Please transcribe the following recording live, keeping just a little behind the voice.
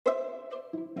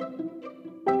Hi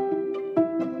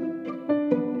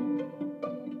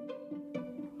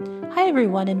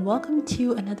everyone, and welcome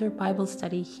to another Bible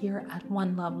study here at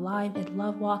One Love Live at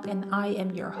Love Walk, and I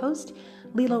am your host,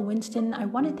 Leela Winston. I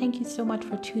want to thank you so much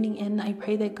for tuning in. I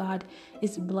pray that God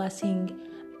is blessing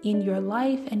in your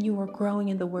life and you are growing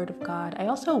in the Word of God. I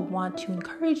also want to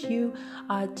encourage you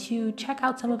to check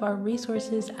out some of our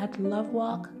resources at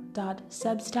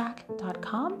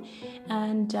lovewalk.substack.com,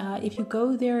 and if you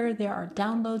go there are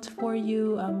downloads for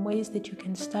you, ways that you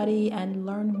can study and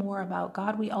learn more about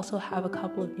God. We also have a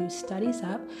couple of new studies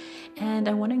up, and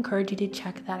I want to encourage you to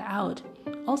check that out.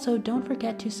 Also, don't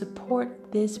forget to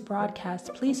support this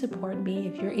broadcast. Please support me.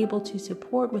 If you're able to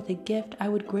support with a gift, I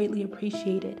would greatly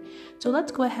appreciate it. So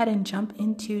let's go ahead and jump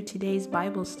into today's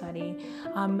Bible study.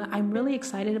 I'm really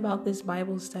excited about this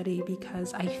Bible study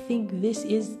because I think this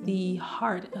is the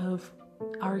heart of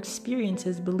our experience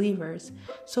as believers.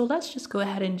 So let's just go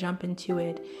ahead and jump into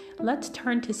it. Let's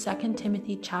turn to 2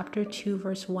 Timothy chapter 2,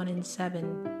 verse 1 and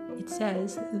 7. It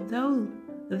says,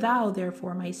 Thou,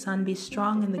 therefore, my son, be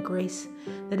strong in the grace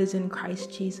that is in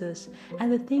Christ Jesus,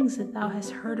 and the things that thou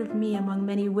hast heard of me among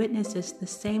many witnesses, the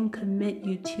same commit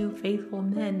you to faithful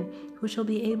men, who shall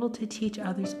be able to teach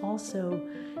others also.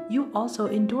 You also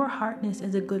endure hardness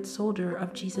as a good soldier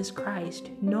of Jesus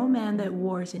Christ. No man that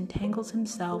wars entangles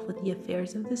himself with the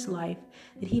affairs of this life,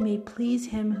 that he may please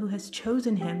him who has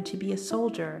chosen him to be a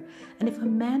soldier. And if a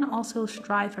man also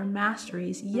strive for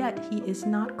masteries, yet he is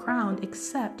not crowned,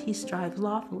 except he strive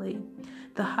lawfully.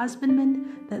 The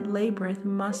husbandman that laboreth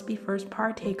must be first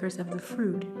partakers of the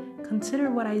fruit. Consider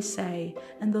what I say,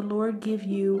 and the Lord give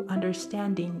you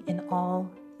understanding in all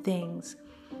things.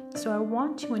 So I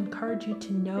want to encourage you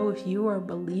to know, if you are a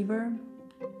believer,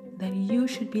 that you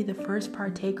should be the first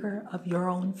partaker of your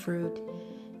own fruit.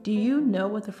 Do you know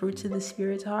what the fruits of the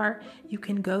Spirit are? You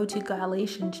can go to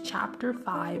Galatians chapter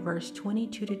 5, verse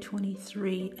 22 to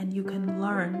 23, and you can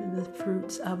learn the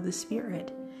fruits of the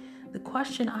Spirit. The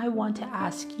question I want to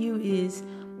ask you is,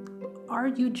 are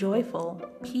you joyful,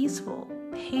 peaceful,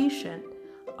 patient?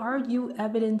 Are you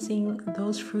evidencing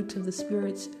those fruits of the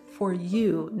spirits for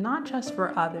you, not just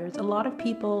for others? A lot of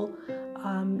people,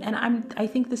 and I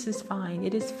think this is fine.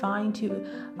 It is fine to,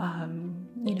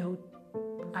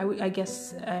 I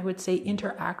guess I would say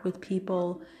interact with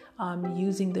people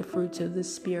using the fruits of the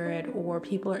Spirit, or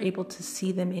people are able to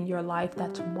see them in your life.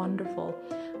 That's wonderful.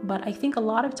 But I think a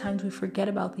lot of times we forget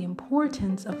about the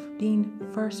importance of being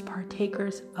first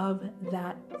partakers of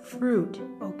that fruit,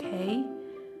 okay?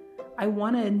 I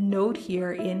want to note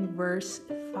here in verse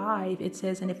 5, it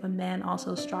says, And if a man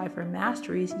also strive for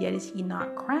masteries, yet is he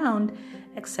not crowned,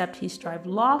 except he strive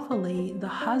lawfully. The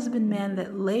husbandman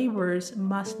that labors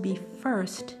must be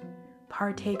first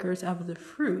partakers of the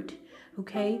fruit.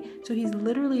 Okay? So he's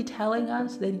literally telling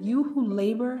us that you who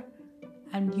labor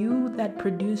and you that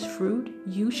produce fruit,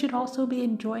 you should also be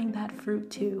enjoying that fruit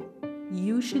too.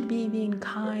 You should be being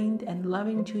kind and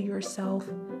loving to yourself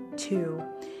too.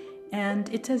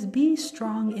 And it says, be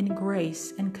strong in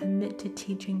grace and commit to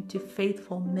teaching to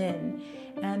faithful men.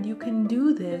 And you can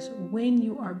do this when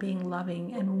you are being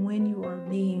loving and when you are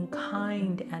being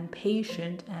kind and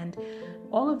patient and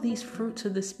all of these fruits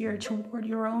of the Spirit toward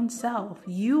your own self.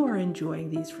 You are enjoying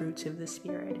these fruits of the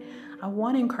Spirit. I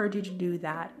want to encourage you to do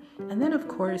that. And then, of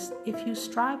course, if you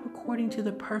strive according to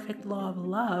the perfect law of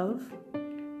love,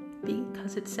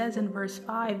 because it says in verse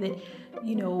 5 that,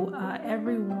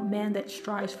 every man that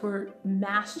strives for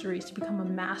masteries, to become a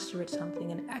master at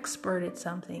something, an expert at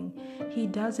something, he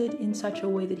does it in such a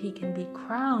way that he can be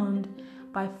crowned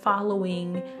by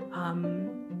following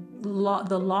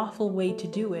the lawful way to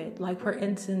do it. Like, for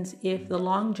instance, if the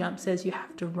long jump says you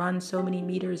have to run so many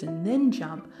meters and then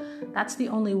jump, that's the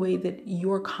only way that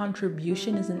your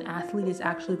contribution as an athlete is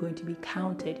actually going to be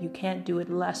counted. You can't do it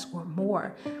less or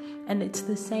more. And it's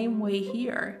the same way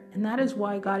here. And that is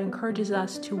why God encourages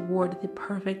us toward the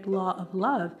perfect law of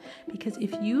love. Because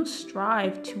if you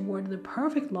strive toward the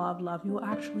perfect law of love, you will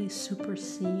actually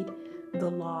supersede the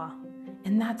law.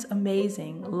 And that's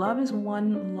amazing. Love is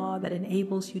one law that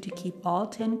enables you to keep all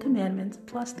 10 commandments,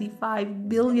 plus the 5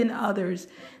 billion others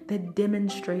that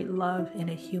demonstrate love in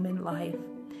a human life.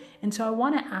 And so I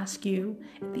want to ask you,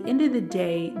 at the end of the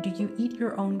day, do you eat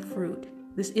your own fruit?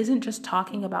 This isn't just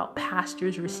talking about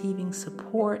pastors receiving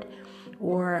support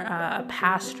or a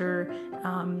pastor,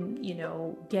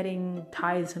 getting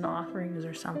tithes and offerings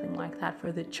or something like that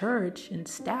for the church and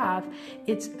staff.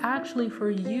 It's actually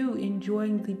for you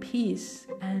enjoying the peace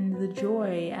and the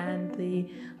joy and the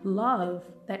love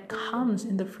that comes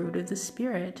in the fruit of the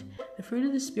Spirit. The fruit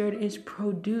of the Spirit is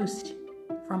produced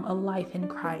from a life in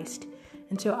Christ.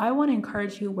 And so I want to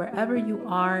encourage you wherever you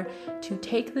are to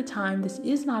take the time. This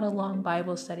is not a long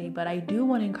Bible study, but I do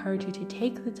want to encourage you to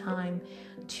take the time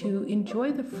to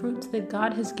enjoy the fruits that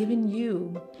God has given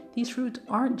you. These fruits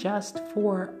aren't just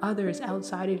for others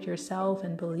outside of yourself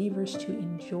and believers to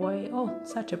enjoy. Oh,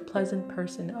 such a pleasant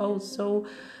person. Oh, so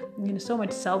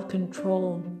much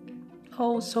self-control.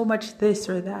 Oh, so much this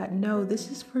or that. No,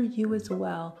 this is for you as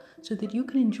well, so that you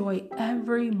can enjoy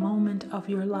every moment of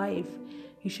your life.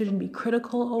 You shouldn't be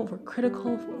critical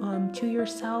to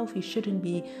yourself. You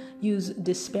shouldn't use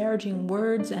disparaging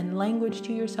words and language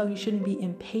to yourself. You shouldn't be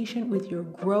impatient with your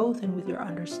growth and with your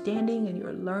understanding and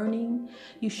your learning.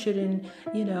 You shouldn't,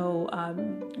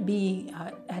 be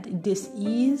at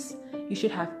dis-ease. You should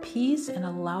have peace and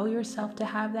allow yourself to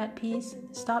have that peace.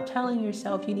 Stop telling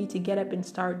yourself you need to get up and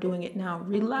start doing it now.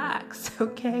 Relax,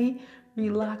 okay?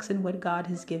 Relax in what God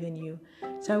has given you.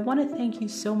 So I want to thank you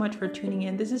so much for tuning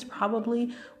in. This is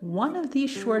probably one of the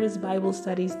shortest Bible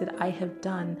studies that I have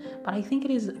done, but I think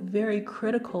it is a very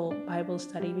critical Bible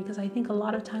study because I think a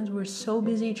lot of times we're so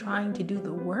busy trying to do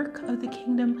the work of the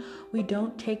kingdom, we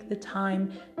don't take the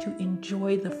time to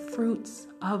enjoy the fruits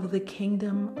of the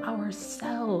kingdom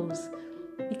ourselves,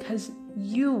 because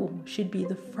you should be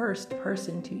the first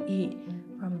person to eat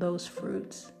from those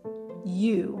fruits.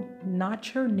 You,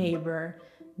 not your neighbor,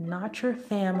 not your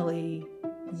family,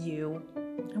 you.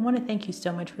 I want to thank you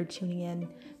so much for tuning in.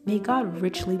 May God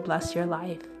richly bless your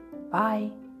life.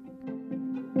 Bye.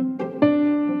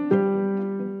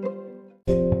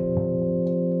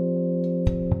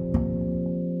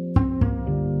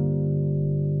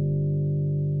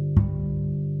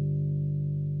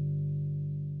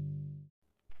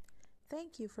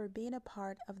 Thank you for being a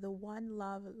part of the One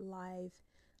Love Live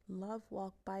Love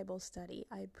Walk Bible study.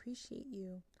 I appreciate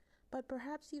you. But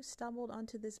perhaps you've stumbled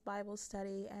onto this Bible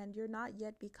study and you're not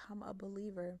yet become a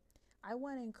believer. I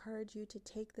want to encourage you to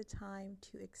take the time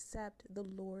to accept the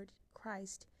Lord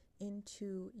Christ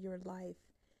into your life.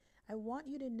 I want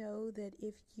you to know that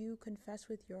if you confess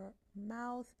with your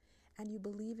mouth and you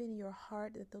believe in your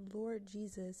heart that the Lord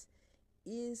Jesus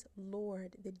is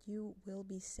Lord, that you will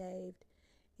be saved.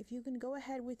 If you can go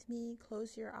ahead with me,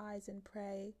 close your eyes and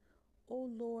pray. Oh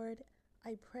Lord,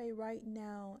 I pray right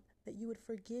now that you would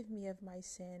forgive me of my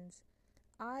sins.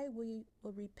 I will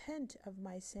repent of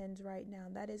my sins right now.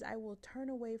 That is, I will turn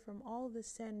away from all the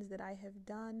sins that I have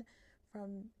done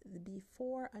from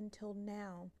before until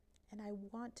now, and I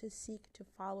want to seek to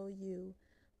follow you.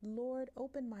 Lord,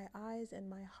 open my eyes and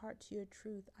my heart to your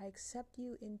truth. I accept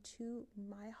you into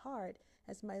my heart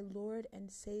as my Lord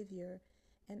and Savior,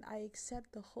 and I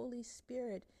accept the Holy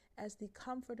Spirit as the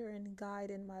comforter and guide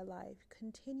in my life.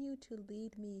 Continue to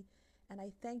lead me, and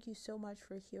I thank you so much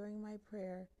for hearing my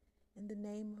prayer. In the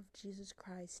name of Jesus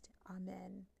Christ,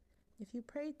 amen. If you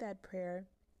prayed that prayer,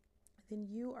 then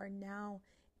you are now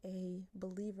a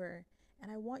believer,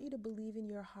 and I want you to believe in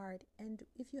your heart. And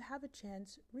if you have a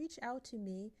chance, reach out to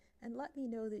me and let me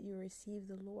know that you received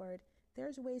the Lord.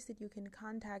 There's ways that you can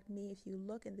contact me if you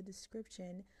look in the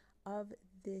description of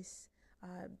this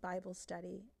Bible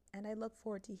study. And I look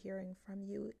forward to hearing from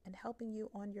you and helping you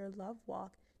on your love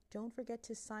walk. Don't forget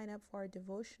to sign up for our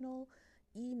devotional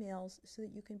emails so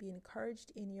that you can be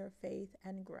encouraged in your faith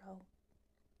and grow.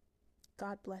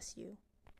 God bless you.